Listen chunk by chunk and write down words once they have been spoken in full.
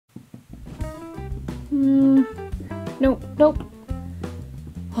Nope, nope.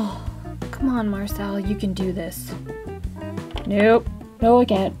 Oh, come on, Marcel, you can do this. Nope, no, I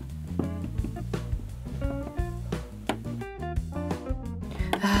can't.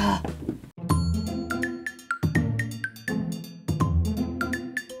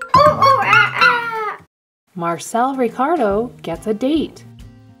 Marcel Ricardo gets a date.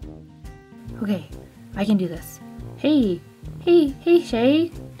 Okay, I can do this. Hey,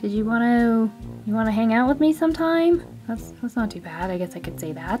 Shae, did you wanna hang out with me sometime? That's not too bad. I guess I could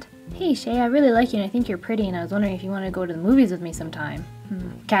say that. Hey, Shae, I really like you and I think you're pretty and I was wondering if you want to go to the movies with me sometime.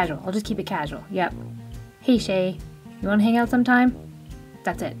 Casual. I'll just keep it casual. Yep. Hey, Shae, you want to hang out sometime?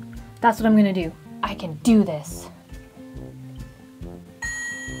 That's it. That's what I'm gonna do. I can do this.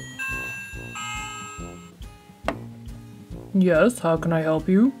 Yes, how can I help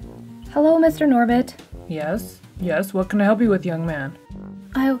you? Hello, Mr. Norbit. Yes, what can I help you with, young man?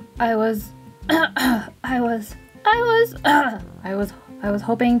 I was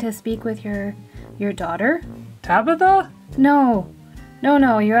hoping to speak with your daughter. Tabitha? No,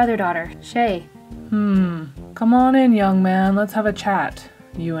 your other daughter, Shae. Come on in, young man. Let's have a chat,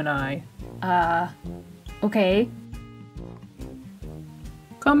 you and I. Okay.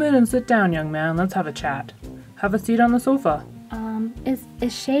 Come in and sit down, young man. Let's have a chat. Have a seat on the sofa. Is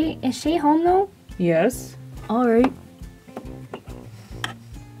Shae home though? Yes. All right.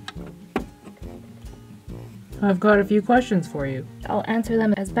 I've got a few questions for you. I'll answer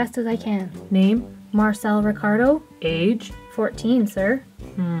them as best as I can. Name? Marcel Ricardo. Age? 14, sir.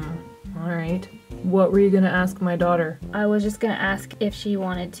 All right. What were you gonna ask my daughter? I was just gonna ask if she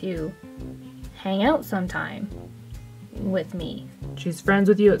wanted to hang out sometime with me. She's friends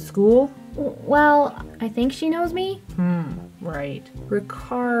with you at school? Well, I think she knows me. Right.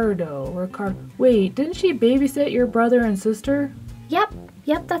 Ricardo. Wait, didn't she babysit your brother and sister? Yep,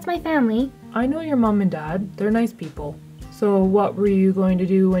 that's my family. I know your mom and dad. They're nice people. So what were you going to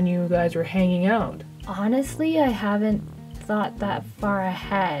do when you guys were hanging out? Honestly, I haven't thought that far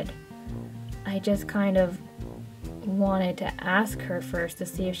ahead. I just kind of wanted to ask her first to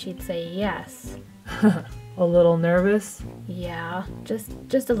see if she'd say yes. A little nervous? Yeah,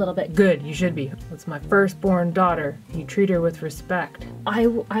 just a little bit. Good, you should be. That's my firstborn daughter. You treat her with respect. I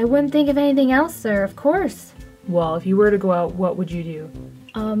wouldn't think of anything else, sir, of course. Well, if you were to go out, what would you do?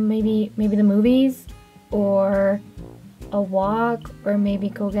 Maybe the movies, or a walk, or maybe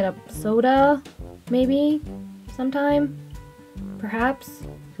go get a soda, maybe, sometime, perhaps.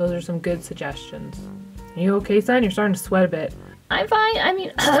 Those are some good suggestions. Are you okay, son? You're starting to sweat a bit. I'm fine, I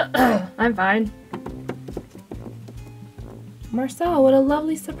mean, I'm fine. Marcel, what a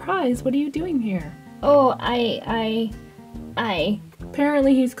lovely surprise. What are you doing here? Oh,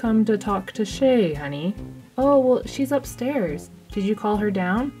 Apparently he's come to talk to Shae, honey. Oh, well, she's upstairs. Did you call her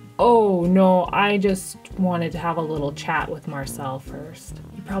down? Oh, no, I just wanted to have a little chat with Marcel first.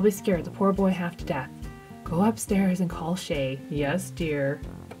 You probably scared the poor boy half to death. Go upstairs and call Shae. Yes, dear.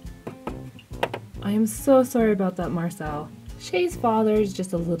 I am so sorry about that, Marcel. Shae's father is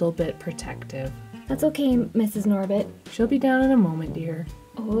just a little bit protective. That's okay, Mrs. Norbit. She'll be down in a moment, dear.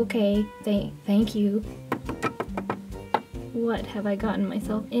 Okay, thank you. What have I gotten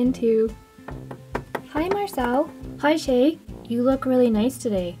myself into? Hi, Marcel. Hi, Shae. You look really nice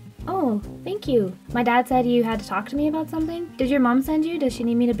today. Oh, thank you. My dad said you had to talk to me about something. Did your mom send you? Does she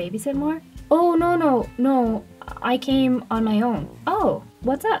need me to babysit more? Oh, no. I came on my own. Oh,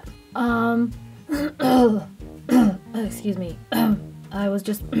 what's up? Excuse me. I was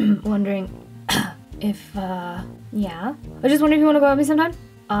just wondering if, yeah. I was just wondering if you want to go out with me sometime?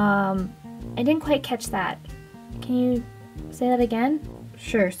 I didn't quite catch that. Can you say that again?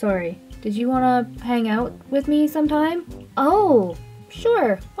 Sure, sorry. Did you want to hang out with me sometime? Oh,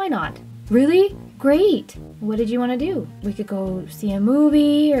 sure, why not? Really? Great! What did you want to do? We could go see a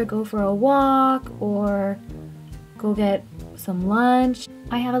movie, or go for a walk, or go get some lunch.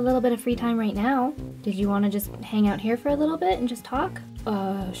 I have a little bit of free time right now. Did you want to just hang out here for a little bit and just talk?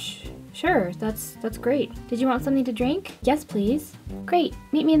 Sure, that's great. Did you want something to drink? Yes, please. Great,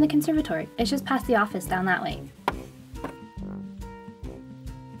 meet me in the conservatory. It's just past the office down that way.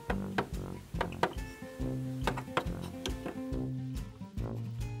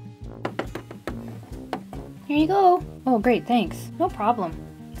 Here you go. Oh, great, thanks. No problem.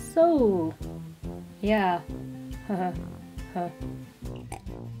 So, yeah.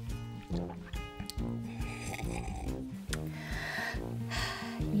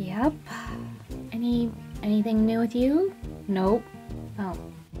 Yep. Anything new with you? Nope. Oh.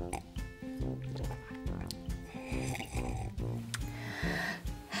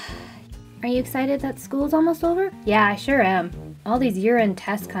 Are you excited that school's almost over? Yeah, I sure am. All these year-end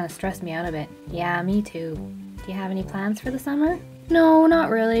tests kind of stress me out a bit. Yeah, me too. Do you have any plans for the summer? No, not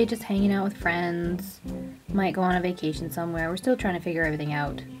really. Just hanging out with friends. Might go on a vacation somewhere. We're still trying to figure everything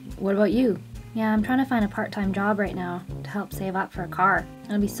out. What about you? Yeah, I'm trying to find a part-time job right now to help save up for a car.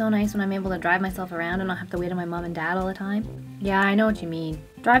 It'll be so nice when I'm able to drive myself around and not have to wait on my mom and dad all the time. Yeah, I know what you mean.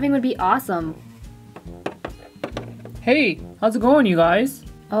 Driving would be awesome. Hey, how's it going, you guys?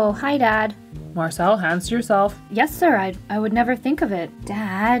 Oh, hi, Dad. Marcel, hands to yourself. Yes, sir. I would never think of it.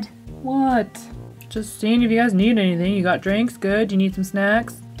 Dad. What? Just seeing if you guys need anything. You got drinks? Good. You need some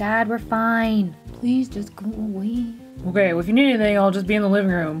snacks? Dad, we're fine. Please just go away. Okay, well, if you need anything, I'll just be in the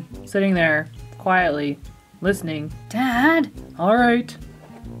living room, sitting there, quietly, listening. Dad! Alright.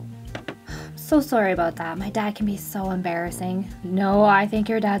 So sorry about that. My dad can be so embarrassing. No, I think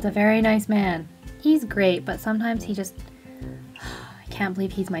your dad's a very nice man. He's great, but sometimes he just... I can't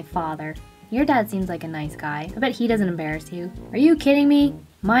believe he's my father. Your dad seems like a nice guy. I bet he doesn't embarrass you. Are you kidding me?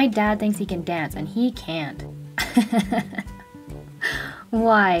 My dad thinks he can dance, and he can't.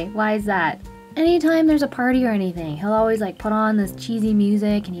 Why? Why is that? Anytime there's a party or anything, he'll always like put on this cheesy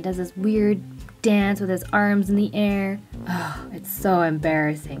music and he does this weird dance with his arms in the air. Oh, it's so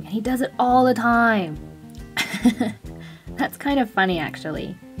embarrassing. And he does it all the time. That's kind of funny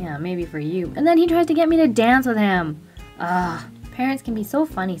actually. Yeah, maybe for you. And then he tries to get me to dance with him. Parents can be so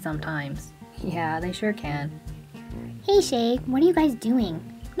funny sometimes. Yeah, they sure can. Hey Shae, what are you guys doing?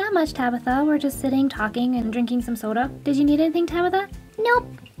 Not much, Tabitha. We're just sitting, talking, and drinking some soda. Did you need anything, Tabitha? Nope,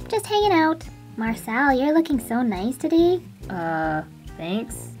 just hanging out. Marcel, you're looking so nice today.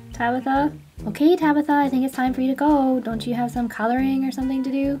 Thanks, Tabitha. Okay, Tabitha, I think it's time for you to go. Don't you have some coloring or something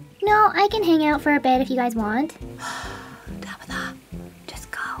to do? No, I can hang out for a bit if you guys want. Tabitha, just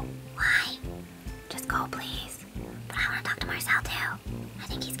go. Why? Just go, please. But I want to talk to Marcel too. I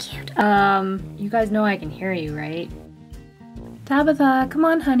think he's cute. You guys know I can hear you, right? Tabitha, come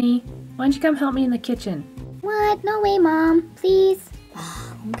on, honey. Why don't you come help me in the kitchen? What? No way, Mom. Please.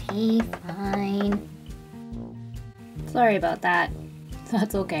 Okay, fine. Sorry about that.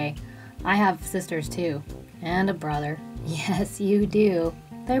 That's okay. I have sisters too. And a brother. Yes, you do.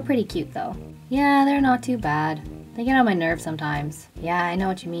 They're pretty cute though. Yeah, they're not too bad. They get on my nerves sometimes. Yeah, I know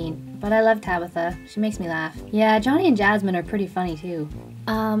what you mean. But I love Tabitha. She makes me laugh. Yeah, Johnny and Jasmine are pretty funny too.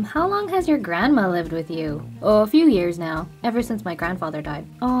 How long has your grandma lived with you? Oh, a few years now. Ever since my grandfather died.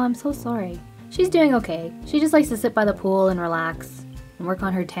 Oh, I'm so sorry. She's doing okay. She just likes to sit by the pool and relax. And work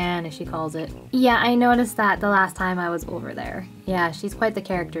on her tan, as she calls it. Yeah, I noticed that the last time I was over there. Yeah, she's quite the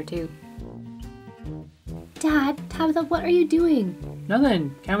character too. Dad, Tabitha, what are you doing?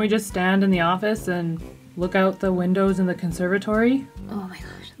 Nothing. Can't we just stand in the office and look out the windows in the conservatory? Oh my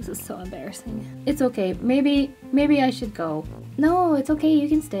gosh, this is so embarrassing. It's okay. Maybe I should go. No, it's okay. You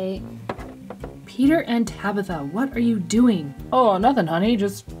can stay. Peter and Tabitha, what are you doing? Oh, nothing, honey.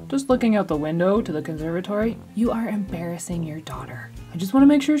 Just looking out the window to the conservatory. You are embarrassing your daughter. I just want to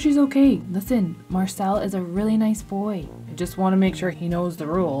make sure she's okay. Listen, Marcel is a really nice boy. I just want to make sure he knows the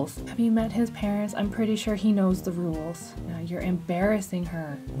rules. Have you met his parents? I'm pretty sure he knows the rules. Now you're embarrassing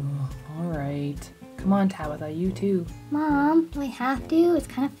her. All right. Come on, Tabitha, you too. Mom, do I have to? It's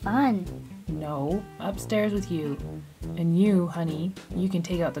kind of fun. No, upstairs with you. And you, honey, you can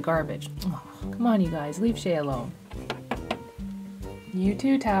take out the garbage. Oh, come on, you guys, leave Shae alone. You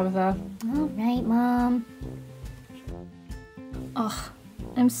too, Tabitha. All right, Mom. Ugh,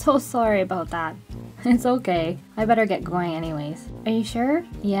 I'm so sorry about that. It's okay. I better get going anyways. Are you sure?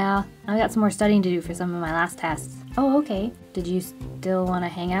 Yeah, I got some more studying to do for some of my last tests. Oh, okay. Did you still want to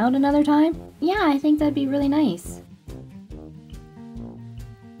hang out another time? Yeah, I think that'd be really nice.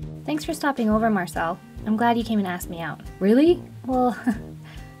 Thanks for stopping over, Marcel. I'm glad you came and asked me out. Really? Well,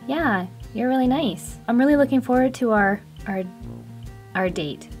 yeah, you're really nice. I'm really looking forward to our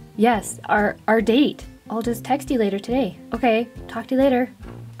date. Yes, our date. I'll just text you later today. Okay, talk to you later.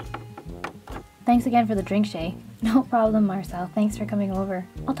 Thanks again for the drink, Shae. No problem, Marcel. Thanks for coming over.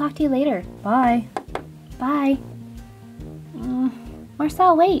 I'll talk to you later. Bye. Bye.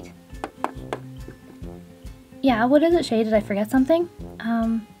 Marcel, wait. Yeah, what is it, Shae? Did I forget something?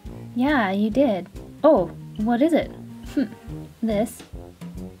 Yeah, you did. Oh, what is it? This.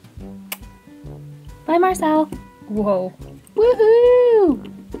 Bye, Marcel. Whoa. Woohoo!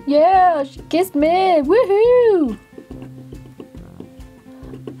 Yeah, she kissed me. Woohoo!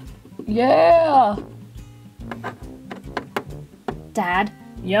 Yeah! Dad?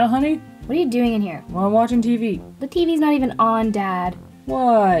 Yeah, honey? What are you doing in here? Well, I'm watching TV. The TV's not even on, Dad.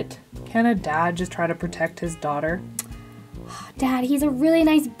 What? Can a dad just try to protect his daughter? Dad, he's a really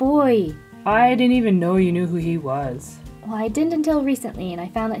nice boy. I didn't even know you knew who he was. Well, I didn't until recently, and I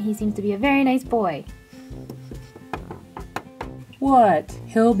found that he seems to be a very nice boy. What?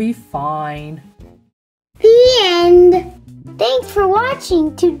 He'll be fine. The end. Thanks for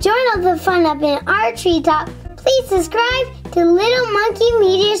watching. To join all the fun up in our tree talk, please subscribe to Little Monkey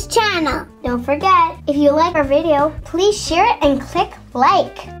Media's channel. Don't forget, if you like our video, please share it and click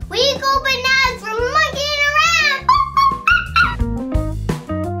like. We go bananas for Monkey